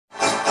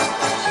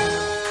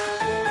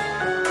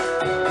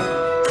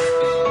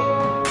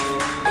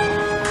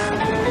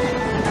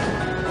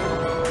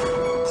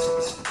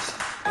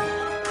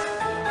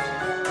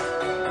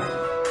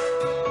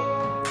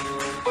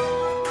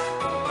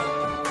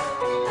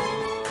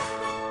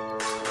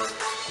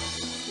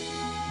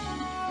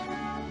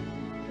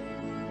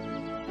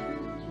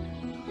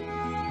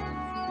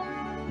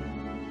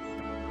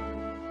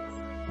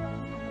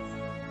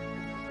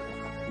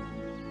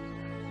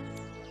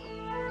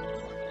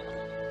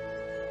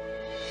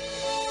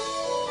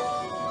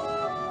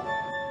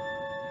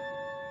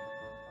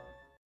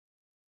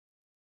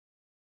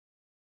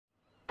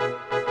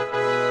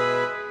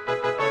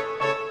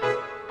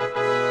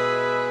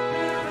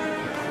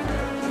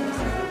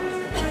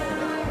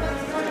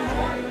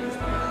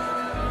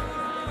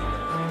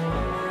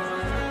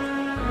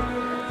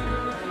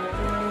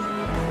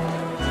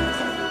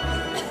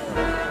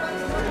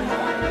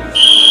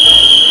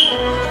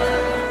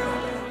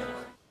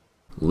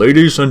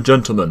Ladies and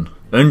gentlemen,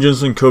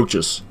 engines and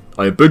coaches,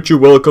 I bid you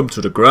welcome to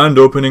the grand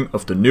opening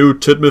of the new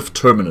Tidmouth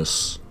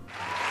terminus.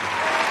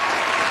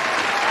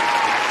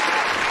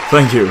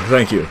 Thank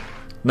you.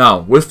 Now,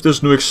 with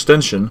this new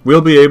extension,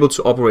 we'll be able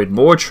to operate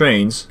more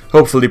trains,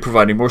 hopefully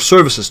providing more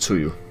services to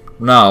you.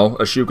 Now,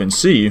 as you can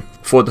see,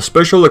 for the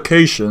special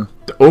occasion,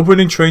 the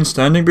opening train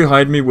standing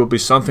behind me will be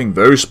something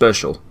very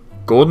special.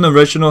 Gordon and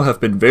Reginald have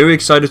been very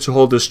excited to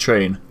hold this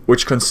train,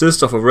 which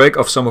consists of a wreck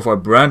of some of our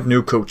brand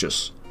new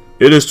coaches.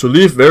 It is to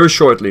leave very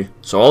shortly,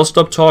 so I'll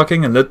stop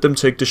talking and let them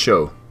take the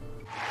show.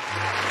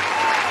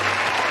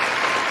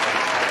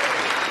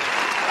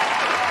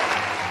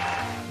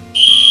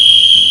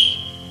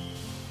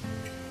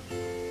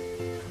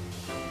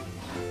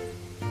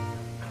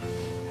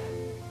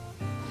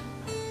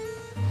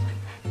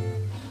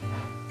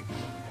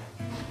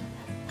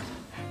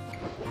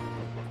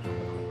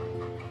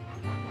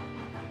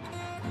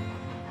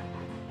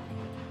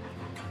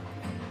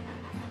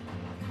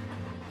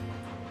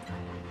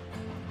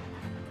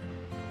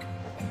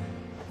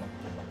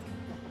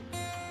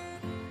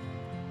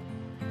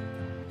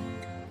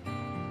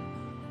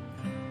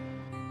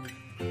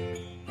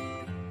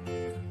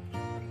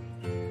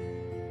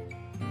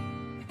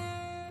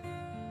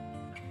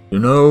 You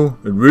know,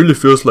 it really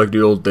feels like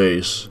the old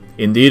days.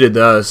 Indeed it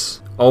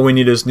does. All we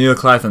need is Neil,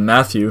 Clive and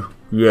Matthew.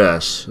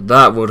 Yes,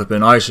 that would have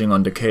been icing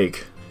on the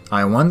cake.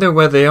 I wonder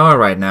where they are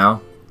right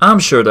now. I'm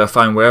sure they're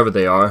fine wherever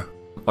they are.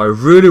 I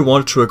really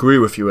want to agree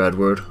with you,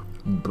 Edward.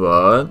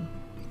 But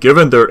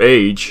given their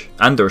age,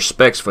 and their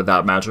specs for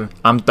that matter,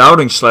 I'm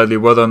doubting slightly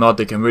whether or not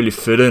they can really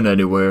fit in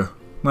anywhere.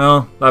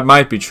 Well, that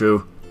might be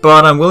true.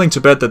 But I'm willing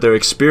to bet that their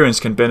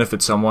experience can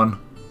benefit someone.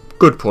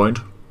 Good point.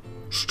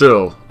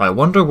 Still, I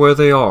wonder where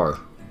they are.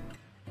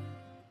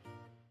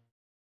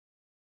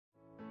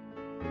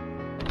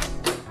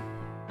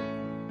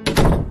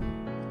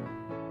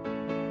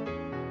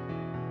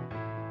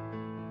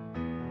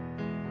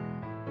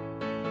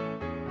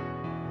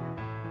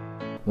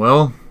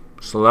 Well,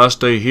 it's the last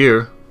day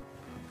here.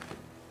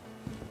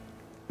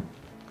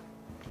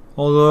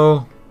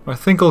 Although, I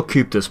think I'll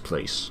keep this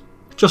place,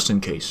 just in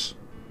case.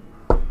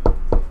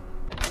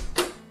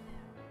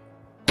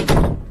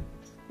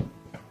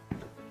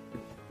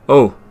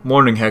 Oh,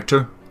 morning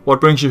Hector.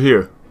 What brings you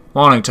here?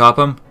 Morning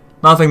Topham.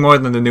 Nothing more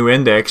than the new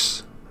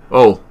index.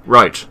 Oh,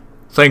 right.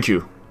 Thank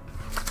you.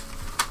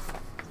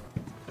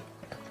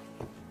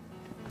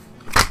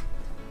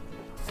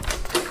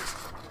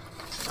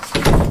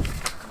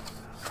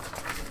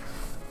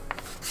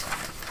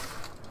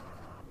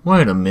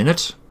 Wait a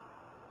minute.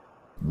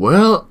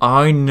 Well,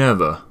 I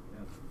never.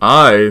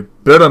 I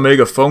better make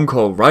a phone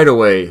call right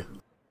away.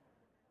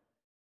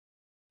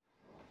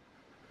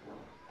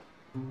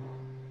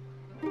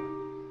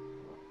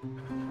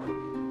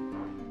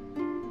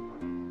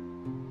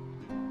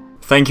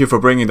 Thank you for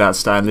bringing that,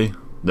 Stanley.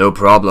 No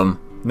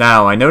problem.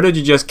 Now, I know that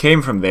you just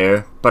came from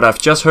there, but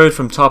I've just heard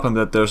from Topham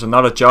that there's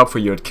another job for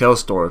you at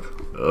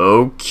Kelsthorpe.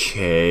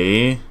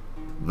 Okay.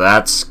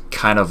 That's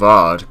kind of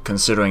odd,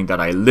 considering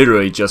that I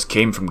literally just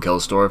came from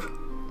Kelsthorpe.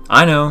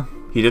 I know,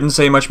 he didn't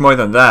say much more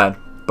than that,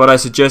 but I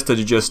suggest that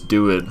you just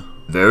do it.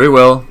 Very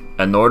well,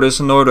 an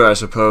order's an order, I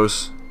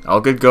suppose.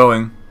 I'll get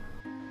going.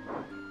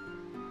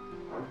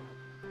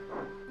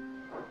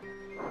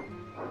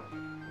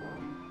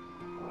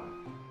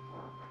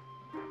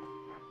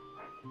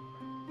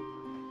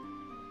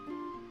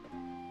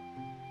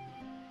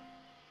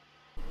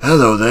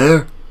 Hello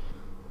there.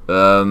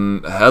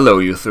 Hello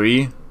you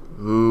three.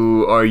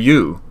 Who are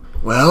you?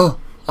 Well,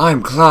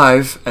 I'm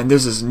Clive, and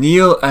this is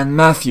Neil and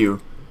Matthew.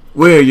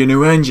 We're your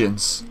new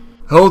engines.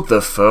 Hold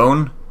the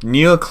phone.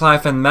 Neil,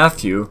 Clive and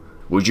Matthew.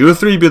 Would you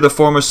three be the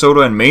former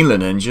Soda and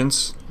Mainland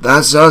engines?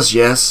 That's us,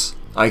 yes.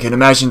 I can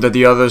imagine that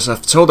the others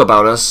have told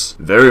about us.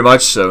 Very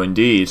much so,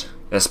 indeed.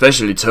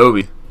 Especially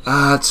Toby.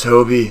 Ah,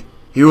 Toby.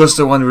 He was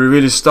the one we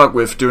really stuck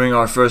with during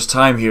our first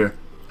time here.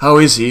 How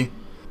is he?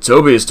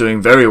 Toby is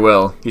doing very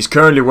well. He's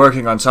currently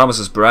working on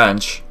Thomas's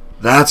branch.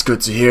 That's good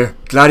to hear.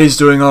 Glad he's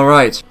doing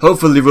alright.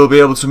 Hopefully we'll be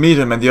able to meet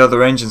him and the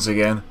other engines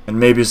again. And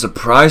maybe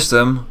surprise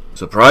them.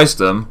 Surprise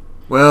them?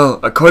 Well,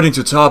 according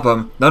to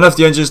Topham, none of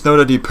the engines know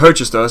that he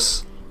purchased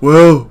us.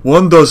 Well,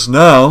 one does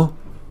now.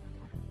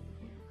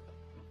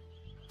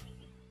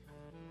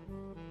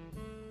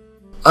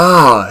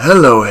 Ah,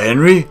 hello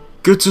Henry.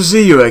 Good to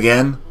see you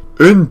again.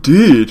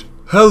 Indeed.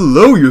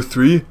 Hello you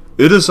three.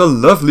 It is a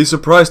lovely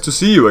surprise to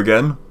see you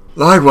again.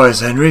 Likewise,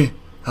 Henry.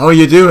 How are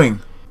you doing?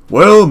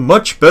 Well,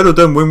 much better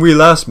than when we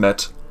last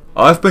met.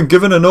 I've been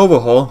given an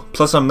overhaul,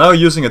 plus I'm now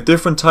using a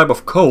different type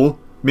of coal,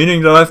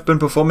 meaning that I've been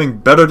performing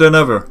better than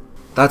ever.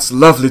 That's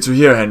lovely to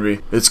hear, Henry.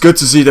 It's good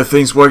to see that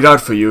things worked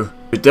out for you.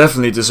 You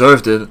definitely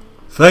deserved it.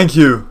 Thank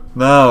you.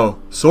 Now,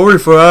 sorry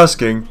for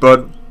asking,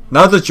 but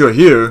now that you're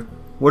here,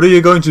 what are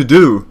you going to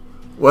do?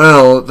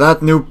 Well,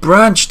 that new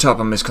branch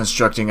Topham is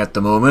constructing at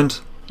the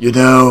moment. You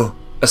know,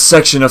 a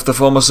section of the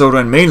former Soda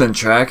and Mainland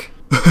track.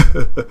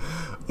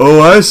 Oh,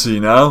 I see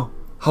now.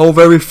 How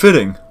very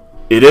fitting.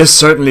 It is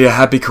certainly a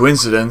happy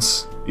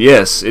coincidence.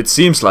 Yes, it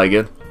seems like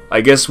it. I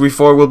guess we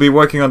four will be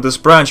working on this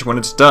branch when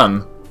it's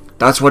done.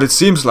 That's what it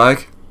seems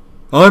like.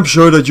 I'm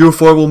sure that you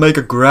four will make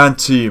a grand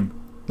team.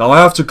 Now I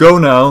have to go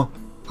now.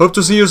 Hope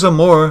to see you some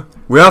more.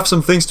 We have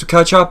some things to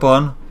catch up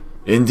on.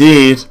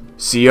 Indeed.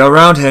 See you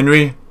around,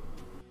 Henry.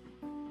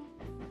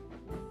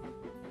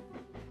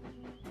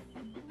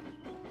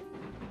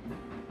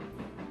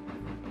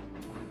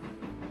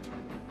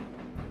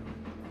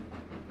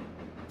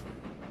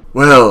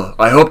 Well,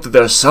 I hope that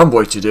there's some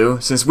work to do,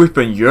 since we've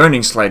been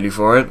yearning slightly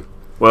for it.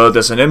 Well,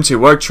 there's an empty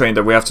work train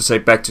that we have to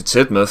take back to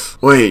Tidmouth.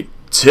 Wait,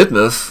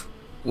 Tidmouth?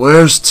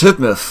 Where's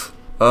Tidmouth?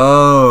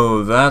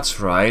 Oh,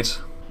 that's right.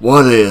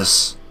 What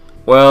is?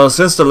 Well,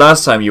 since the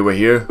last time you were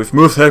here, we've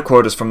moved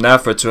headquarters from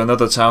Navford to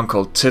another town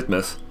called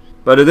Tidmouth.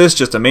 But it is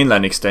just a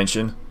mainland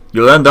extension.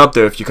 You'll end up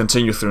there if you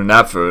continue through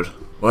Navford.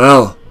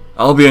 Well,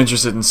 I'll be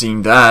interested in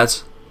seeing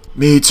that.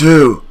 Me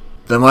too.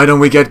 Then why don't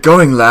we get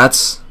going,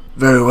 lads?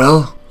 Very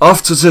well.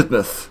 Off to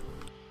Tidmouth.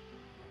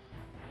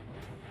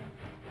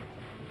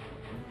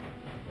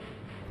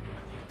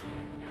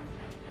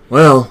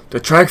 Well, the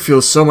track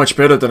feels so much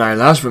better than I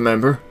last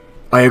remember.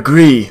 I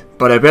agree,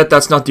 but I bet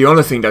that's not the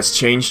only thing that's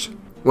changed.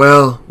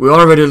 Well, we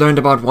already learned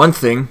about one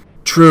thing.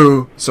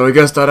 True, so I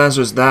guess that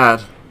answers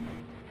that.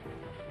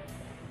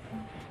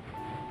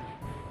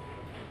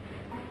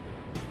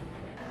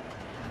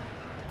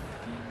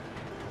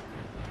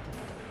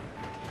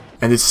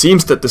 And it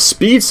seems that the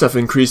speeds have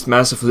increased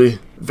massively.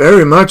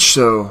 Very much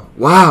so.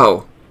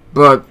 Wow.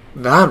 But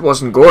that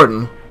wasn't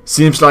Gordon.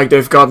 Seems like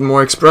they've gotten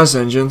more express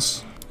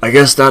engines. I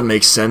guess that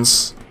makes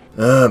sense.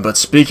 But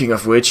speaking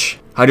of which,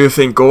 how do you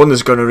think Gordon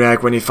is gonna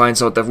react when he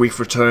finds out that we've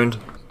returned?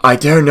 I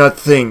dare not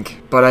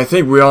think, but I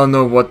think we all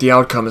know what the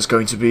outcome is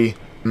going to be.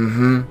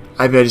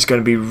 I bet he's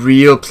gonna be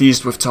real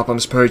pleased with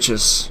Topham's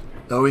purchase.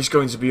 Though he's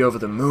going to be over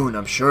the moon,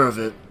 I'm sure of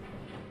it.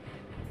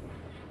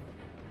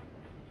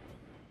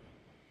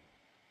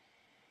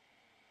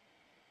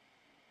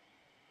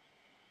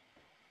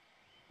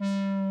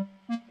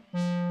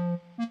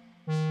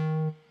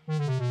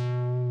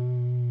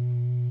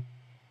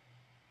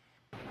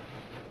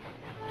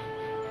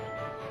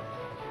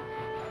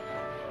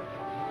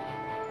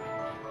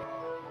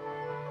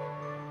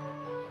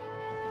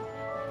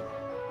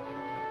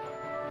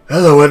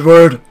 Hello,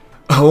 Edward.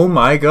 Oh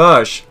my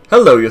gosh.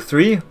 Hello, you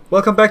three.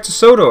 Welcome back to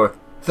Sodor.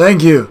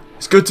 Thank you.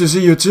 It's good to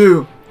see you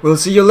too. We'll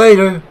see you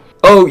later.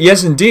 Oh,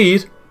 yes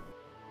indeed.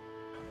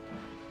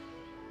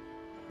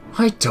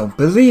 I don't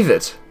believe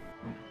it.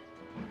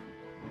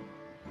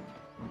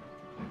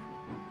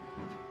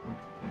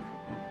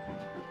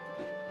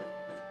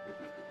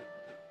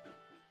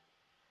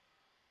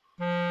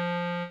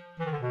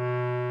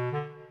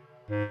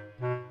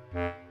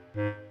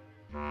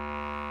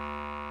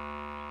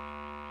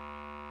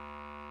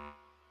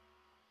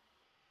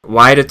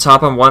 Why did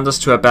Topham want us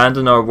to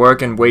abandon our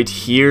work and wait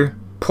here?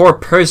 Poor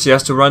Percy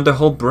has to run the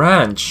whole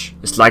branch.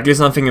 It's likely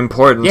something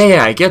important.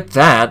 Yeah, I get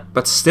that,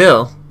 but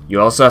still.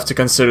 You also have to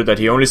consider that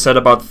he only said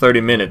about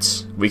 30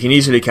 minutes. We can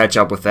easily catch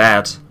up with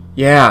that.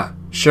 Yeah,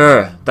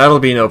 sure, that'll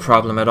be no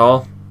problem at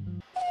all.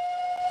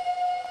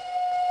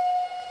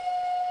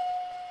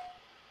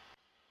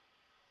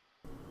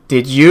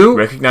 Did you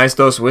recognize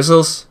those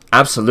whistles?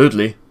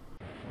 Absolutely.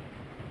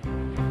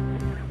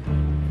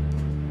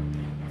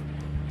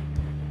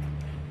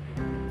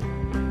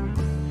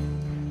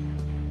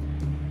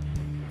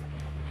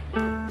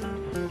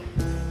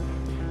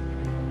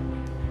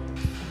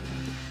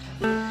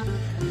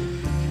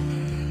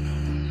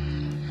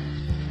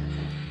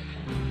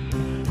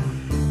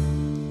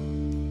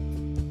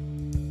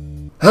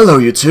 Hello,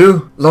 you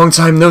two. Long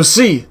time no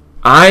see.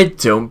 I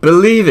don't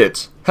believe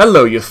it.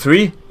 Hello, you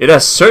three. It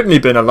has certainly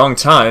been a long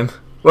time.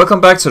 Welcome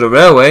back to the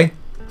railway.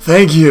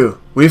 Thank you.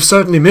 We've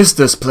certainly missed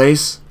this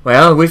place.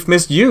 Well, we've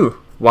missed you.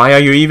 Why are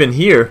you even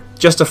here?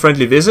 Just a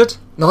friendly visit?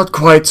 Not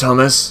quite,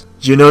 Thomas.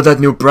 You know that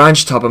new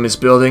branch Topham is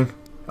building?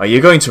 Are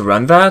you going to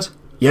run that?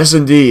 Yes,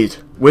 indeed.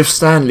 With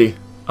Stanley.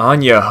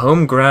 On your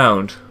home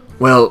ground.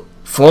 Well,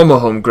 former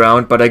home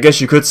ground, but I guess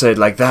you could say it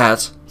like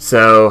that.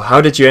 So,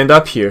 how did you end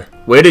up here?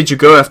 Where did you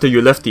go after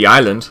you left the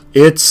island?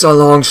 It's a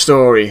long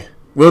story.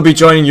 We'll be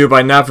joining you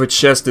by Navford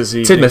Sheds this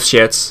evening. Tidmouth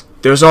Sheds.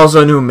 There's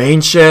also a new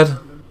main shed?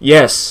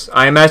 Yes,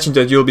 I imagine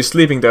that you'll be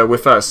sleeping there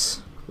with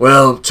us.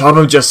 Well,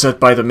 Topham just said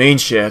by the main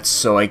sheds,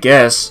 so I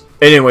guess.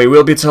 Anyway,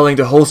 we'll be telling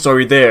the whole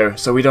story there,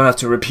 so we don't have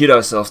to repeat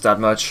ourselves that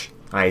much.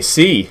 I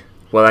see.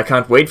 Well, I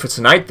can't wait for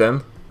tonight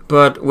then.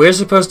 But we're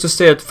supposed to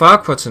stay at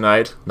Farquhar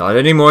tonight. Not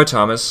anymore,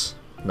 Thomas.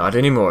 Not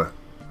anymore.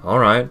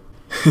 Alright.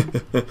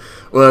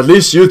 Well, at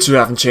least you two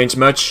haven't changed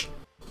much.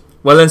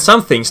 Well, in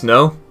some things,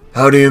 no.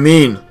 How do you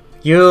mean?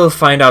 You'll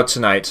find out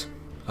tonight.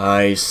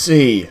 I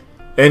see.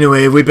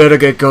 Anyway, we better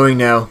get going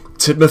now.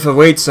 Tidmouth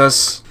awaits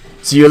us.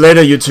 See you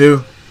later, you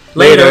two.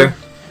 Later.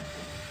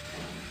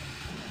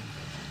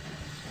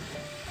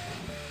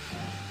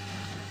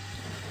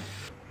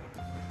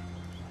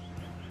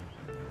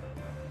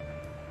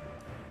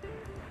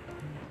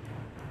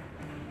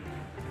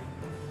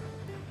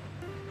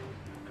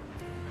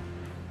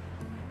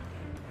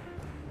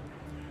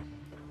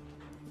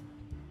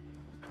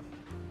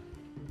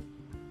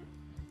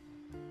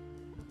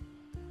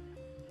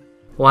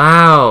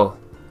 Wow,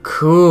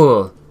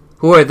 cool.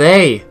 Who are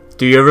they?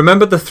 Do you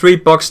remember the 3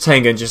 box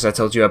tank engines I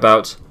told you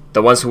about?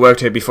 The ones who worked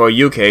here before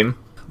you came?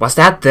 Was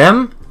that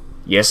them?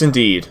 Yes,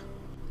 indeed.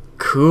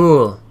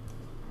 Cool.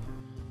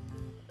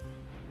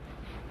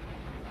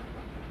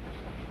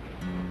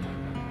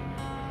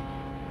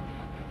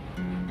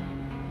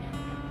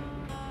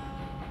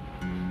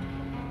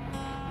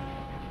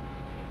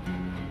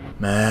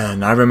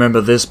 Man, I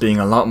remember this being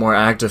a lot more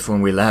active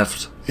when we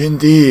left.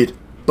 Indeed,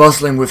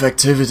 bustling with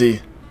activity.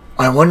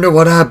 I wonder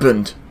what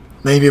happened.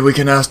 Maybe we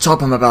can ask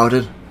Topham about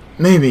it.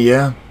 Maybe,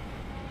 yeah.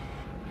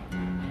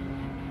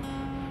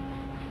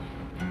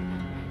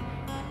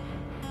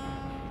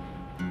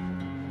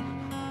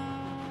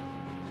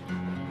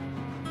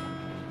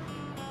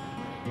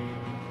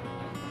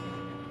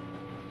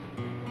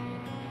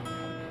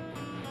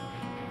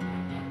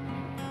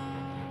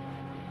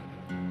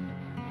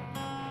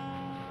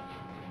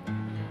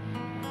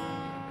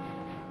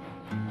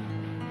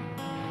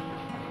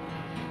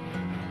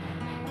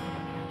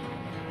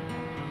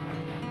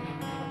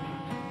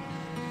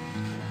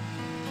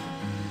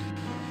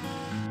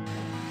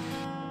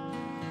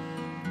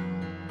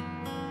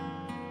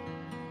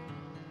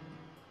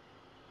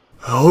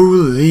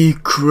 Holy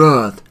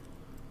crud.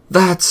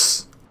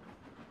 That's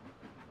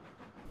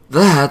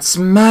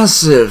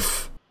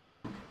massive.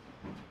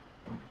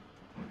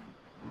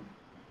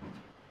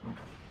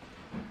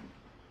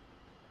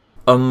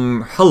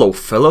 Hello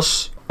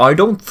fellas. I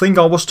don't think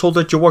I was told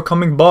that you were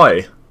coming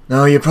by.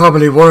 No, you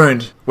probably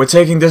weren't. We're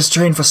taking this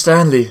train for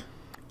Stanley.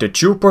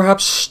 Did you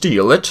perhaps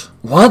steal it?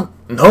 What?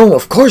 No,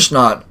 of course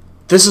not.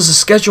 This is a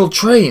scheduled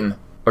train.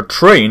 A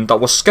train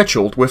that was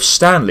scheduled with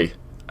Stanley.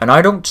 And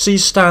I don't see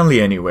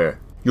Stanley anywhere.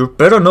 You'd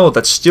better know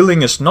that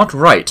stealing is not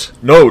right.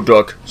 No,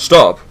 Doc,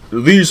 stop.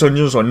 These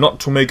engines are not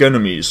to make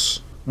enemies.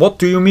 What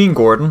do you mean,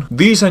 Gordon?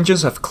 These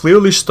engines have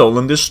clearly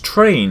stolen this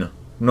train.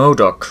 No,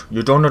 Doc,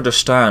 you don't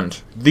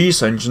understand.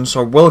 These engines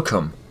are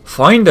welcome.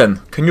 Fine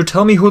then, can you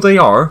tell me who they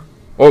are?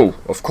 Oh,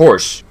 of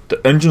course. The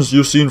engines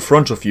you see in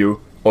front of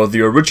you are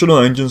the original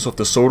engines of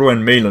the Soda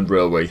and Mainland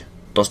Railway.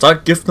 Does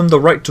that give them the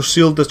right to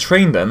steal the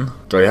train then?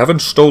 They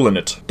haven't stolen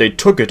it. They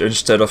took it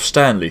instead of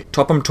Stanley.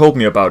 Topham told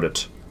me about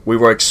it. We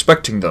were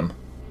expecting them.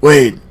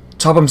 Wait,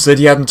 Topham said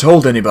he hadn't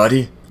told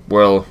anybody.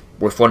 Well,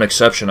 with one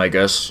exception, I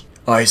guess.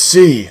 I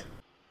see.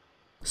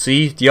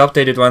 See, the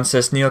updated one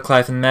says Neil,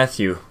 Clive and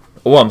Matthew.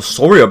 Oh, I'm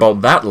sorry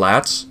about that,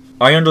 lads.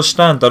 I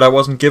understand that I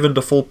wasn't given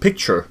the full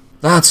picture.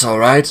 That's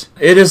alright.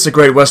 It is the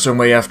Great Western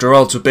way after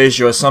all to base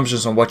your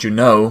assumptions on what you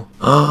know.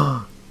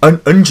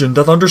 An engine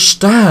that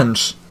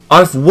understands!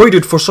 I've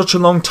waited for such a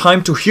long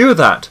time to hear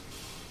that.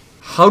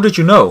 How did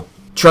you know?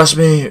 Trust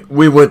me,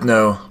 we would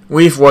know.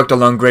 We've worked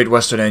along Great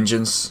Western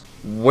engines.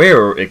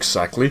 Where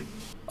exactly?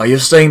 Are you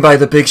staying by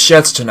the big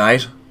sheds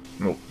tonight?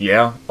 Well,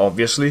 yeah,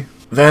 obviously.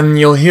 Then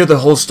you'll hear the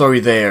whole story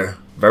there.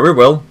 Very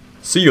well.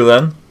 See you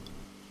then.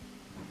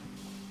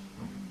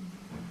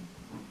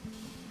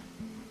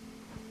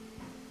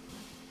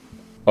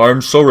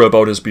 I'm sorry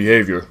about his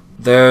behavior.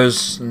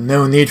 There's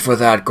no need for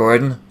that,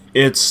 Gordon.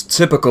 It's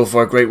typical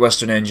for a Great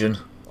Western engine.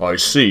 I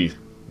see.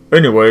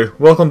 Anyway,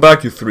 welcome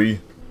back, you three.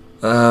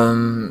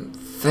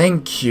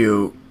 Thank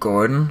you,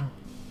 Gordon.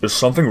 Is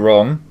something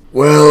wrong?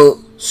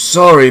 Well,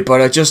 sorry,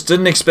 but I just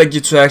didn't expect you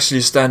to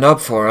actually stand up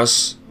for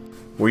us.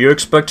 Were you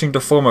expecting the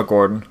former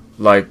Gordon?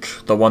 Like,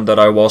 the one that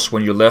I was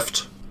when you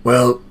left?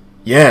 Well,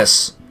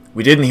 yes.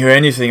 We didn't hear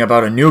anything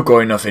about a new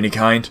Gordon of any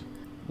kind.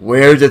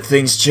 Where did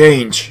things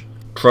change?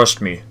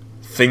 Trust me,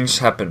 things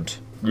happened.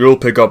 You'll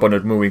pick up on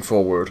it moving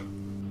forward.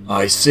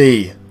 I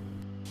see.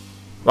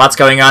 What's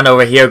going on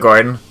over here,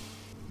 Gordon?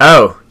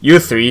 Oh, you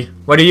three.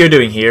 What are you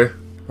doing here?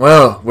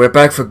 Well, we're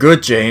back for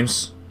good,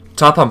 James.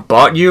 Topham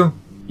bought you?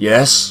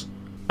 Yes.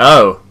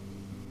 Oh.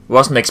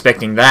 Wasn't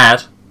expecting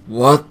that.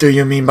 What do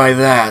you mean by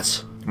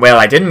that? Well,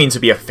 I didn't mean to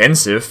be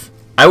offensive.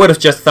 I would have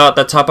just thought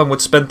that Topham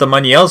would spend the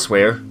money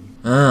elsewhere.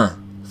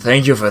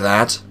 Thank you for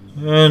that.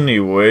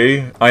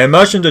 Anyway, I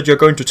imagine that you're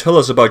going to tell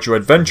us about your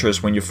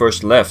adventures when you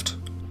first left.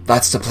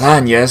 That's the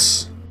plan,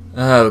 yes.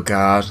 Oh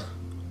god.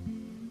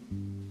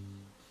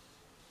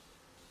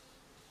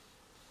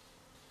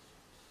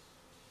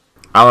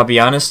 I'll be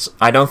honest,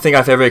 I don't think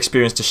I've ever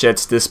experienced the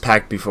sheds this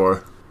packed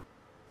before.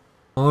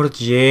 Oh,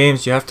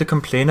 James, you have to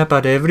complain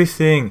about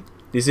everything.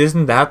 This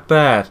isn't that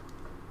bad.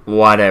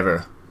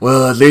 Whatever.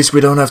 Well, at least we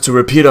don't have to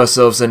repeat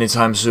ourselves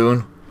anytime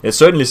soon. It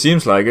certainly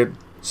seems like it.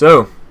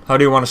 So, how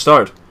do you want to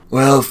start?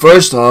 Well,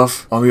 first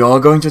off, are we all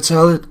going to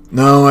tell it?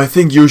 No, I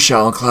think you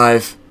shall,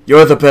 Clive.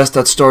 You're the best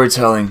at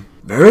storytelling.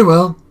 Very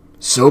well.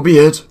 So be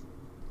it.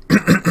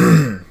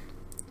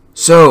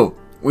 So,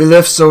 we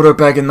left Soda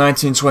back in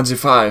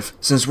 1925,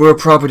 since we're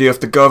property of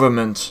the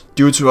government,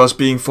 due to us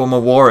being former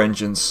war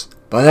engines.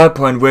 By that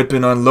point, we'd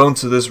been on loan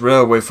to this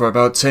railway for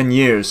about 10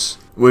 years,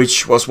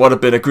 which was what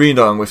had been agreed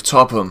on with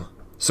Topham.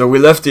 So we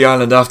left the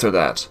island after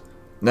that.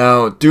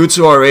 Now, due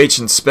to our age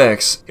and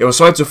specs, it was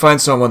hard to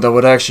find someone that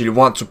would actually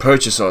want to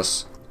purchase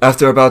us.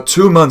 After about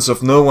 2 months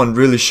of no one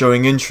really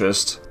showing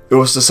interest, it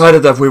was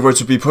decided that we were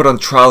to be put on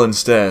trial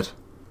instead.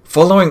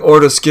 Following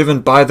orders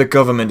given by the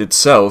government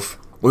itself,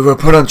 We were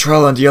put on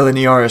trial on the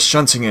LNER as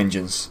shunting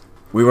engines.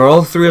 We were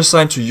all three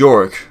assigned to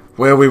York,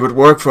 where we would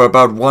work for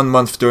about 1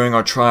 month during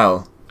our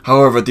trial.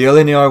 However, the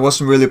LNER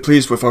wasn't really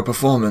pleased with our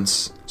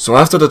performance. So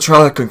after the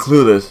trial had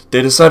concluded,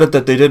 they decided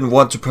that they didn't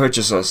want to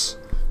purchase us.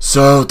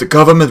 So the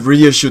government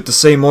reissued the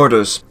same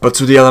orders, but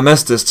to the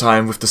LMS this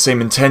time with the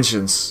same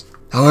intentions.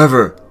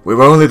 However, we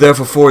were only there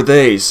for 4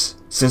 days,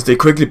 since they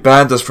quickly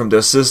banned us from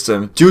their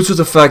system due to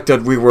the fact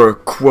that we were,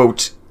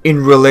 quote,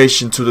 in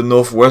relation to the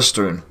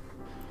Northwestern.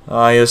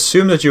 I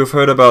assume that you've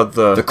heard about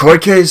The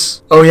court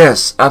case? Oh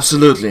yes,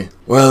 absolutely.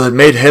 Well, it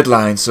made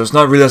headlines, so it's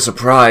not really a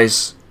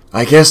surprise.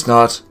 I guess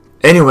not.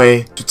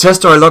 Anyway, to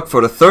test our luck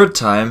for the 3rd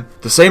time,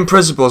 the same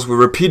principles were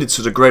repeated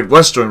to the Great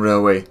Western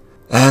Railway.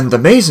 And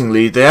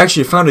amazingly, they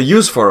actually found a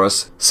use for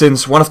us,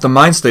 since one of the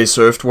mines they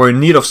served were in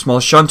need of small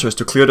shunters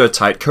to clear their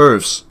tight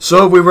curves.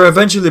 So we were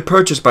eventually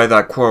purchased by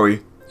that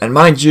quarry. And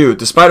mind you,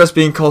 despite us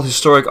being called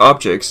historic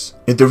objects,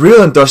 in the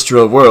real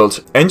industrial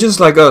world, engines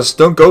like us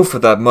don't go for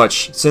that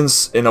much,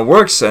 since in a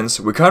work sense,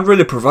 we can't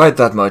really provide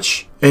that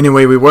much.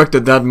 Anyway, we worked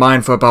at that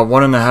mine for about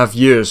 1.5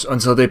 years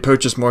until they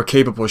purchased more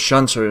capable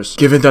shunters,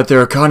 given that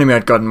their economy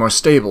had gotten more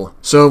stable.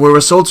 So we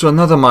were sold to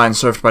another mine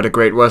served by the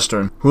Great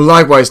Western, who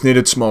likewise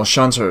needed small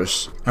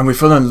shunters. And we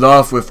fell in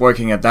love with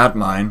working at that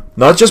mine,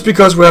 not just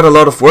because we had a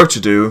lot of work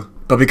to do,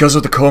 but because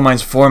of the coal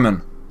mine's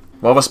foreman.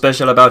 What was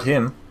special about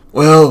him?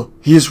 Well,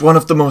 he is one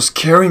of the most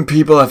caring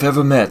people I've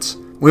ever met.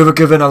 We were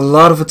given a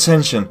lot of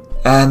attention,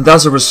 and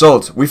as a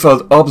result, we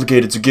felt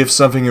obligated to give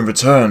something in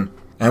return.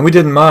 And we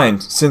didn't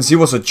mind, since he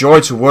was a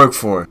joy to work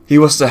for. He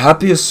was the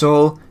happiest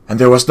soul, and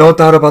there was no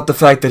doubt about the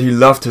fact that he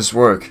loved his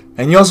work.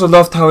 And he also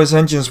loved how his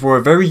engines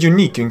were very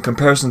unique in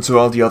comparison to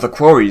all the other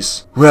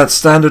quarries, who had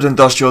standard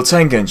industrial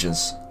tank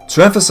engines.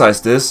 To emphasize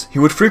this, he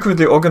would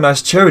frequently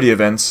organize charity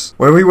events,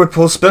 where we would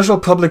pull special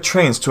public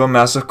trains to a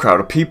massive crowd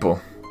of people.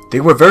 They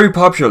were very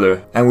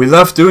popular, and we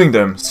loved doing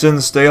them,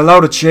 since they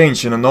allowed a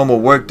change in a normal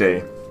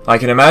workday. I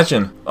can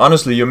imagine.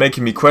 Honestly, you're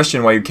making me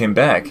question why you came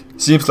back.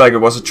 Seems like it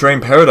was a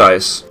train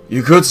paradise.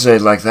 You could say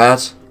it like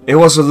that. It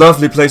was a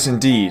lovely place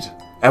indeed.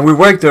 And we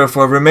worked there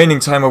for a remaining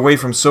time away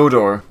from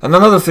Sodor. And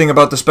another thing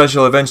about the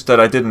special events that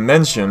I didn't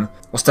mention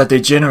was that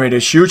they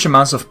generated huge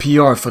amounts of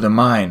PR for the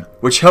mine,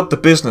 which helped the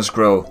business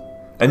grow.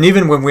 And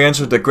even when we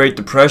entered the Great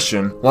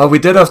Depression, while we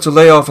did have to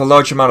lay off a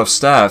large amount of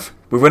staff,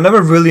 we were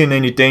never really in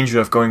any danger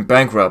of going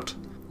bankrupt.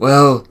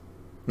 Well,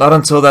 not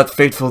until that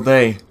fateful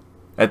day.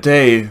 A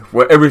day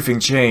where everything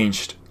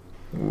changed.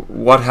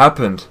 What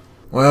happened?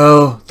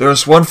 Well,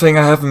 there's one thing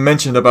I haven't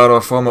mentioned about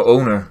our former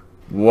owner.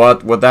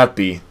 What would that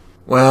be?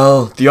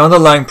 Well, the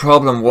underlying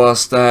problem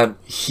was that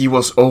he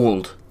was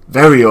old.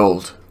 Very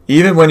old.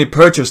 Even when he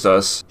purchased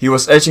us, he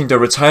was edging the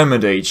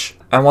retirement age.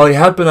 And while he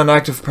had been an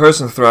active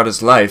person throughout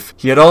his life,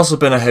 he had also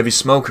been a heavy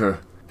smoker.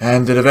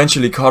 And it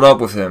eventually caught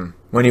up with him,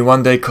 when he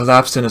one day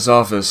collapsed in his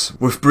office,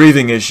 with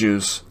breathing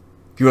issues.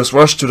 He was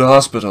rushed to the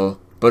hospital,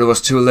 but it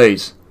was too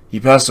late. He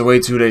passed away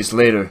 2 days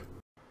later.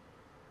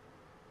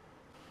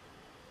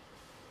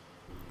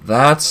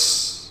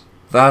 That's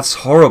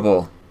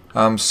horrible.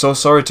 I'm so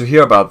sorry to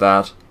hear about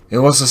that. It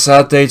was a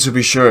sad day to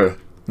be sure.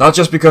 Not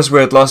just because we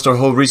had lost our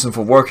whole reason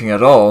for working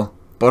at all,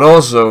 but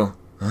also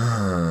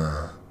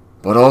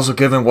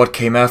given what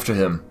came after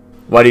him.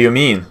 What do you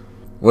mean?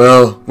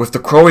 Well, with the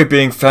quarry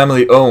being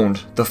family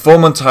owned, the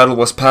foreman title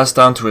was passed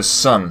down to his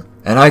son.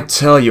 And I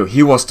tell you,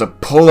 he was the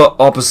polar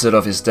opposite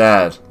of his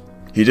dad.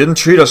 He didn't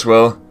treat us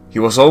well, he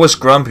was always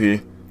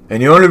grumpy,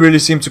 and he only really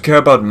seemed to care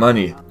about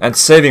money, and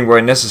saving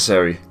where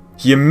necessary.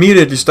 He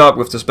immediately stopped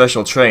with the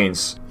special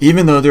trains.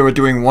 Even though they were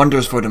doing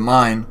wonders for the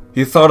mine,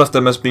 he thought of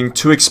them as being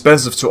too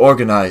expensive to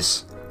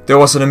organize. There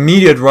was an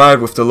immediate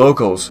riot with the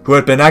locals, who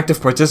had been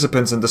active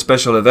participants in the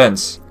special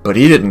events, but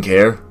he didn't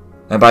care.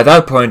 And by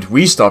that point,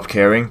 we stopped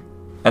caring.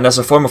 And as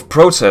a form of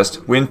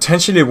protest, we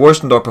intentionally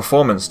worsened our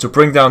performance to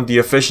bring down the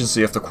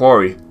efficiency of the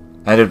quarry.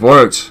 And it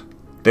worked.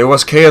 There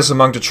was chaos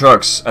among the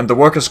trucks, and the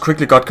workers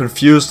quickly got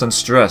confused and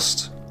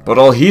stressed. But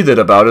all he did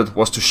about it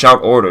was to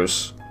shout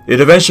orders. It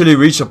eventually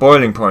reached a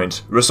boiling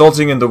point,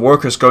 resulting in the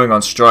workers going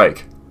on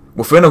strike.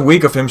 Within a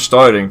week of him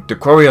starting, the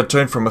quarry had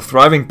turned from a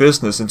thriving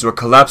business into a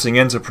collapsing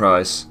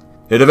enterprise.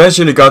 It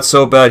eventually got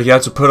so bad he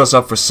had to put us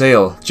up for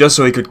sale, just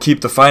so he could keep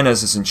the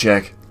finances in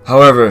check.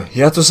 However, he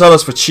had to sell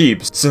us for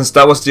cheap, since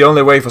that was the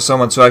only way for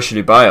someone to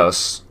actually buy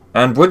us.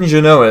 And wouldn't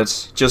you know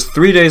it, just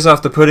 3 days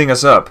after putting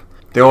us up,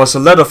 there was a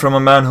letter from a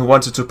man who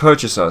wanted to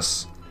purchase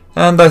us.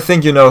 And I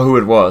think you know who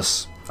it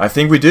was. I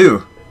think we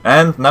do.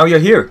 And now you're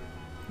here.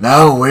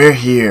 Now we're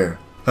here.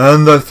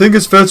 And I think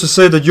it's fair to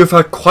say that you've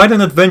had quite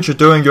an adventure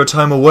during your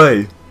time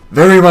away.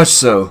 Very much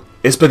so.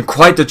 It's been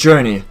quite the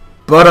journey.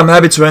 But I'm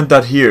happy to end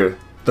that here.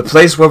 The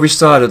place where we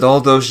started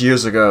all those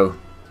years ago.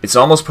 It's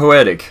almost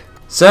poetic.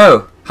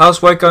 So,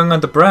 how's work going on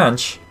the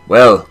branch?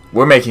 Well,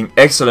 we're making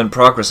excellent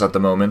progress at the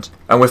moment,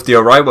 and with the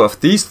arrival of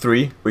these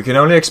three, we can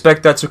only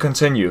expect that to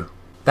continue.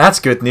 That's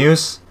good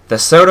news. The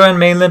Soda and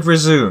mainland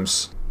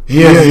resumes.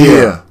 Hear,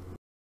 hear.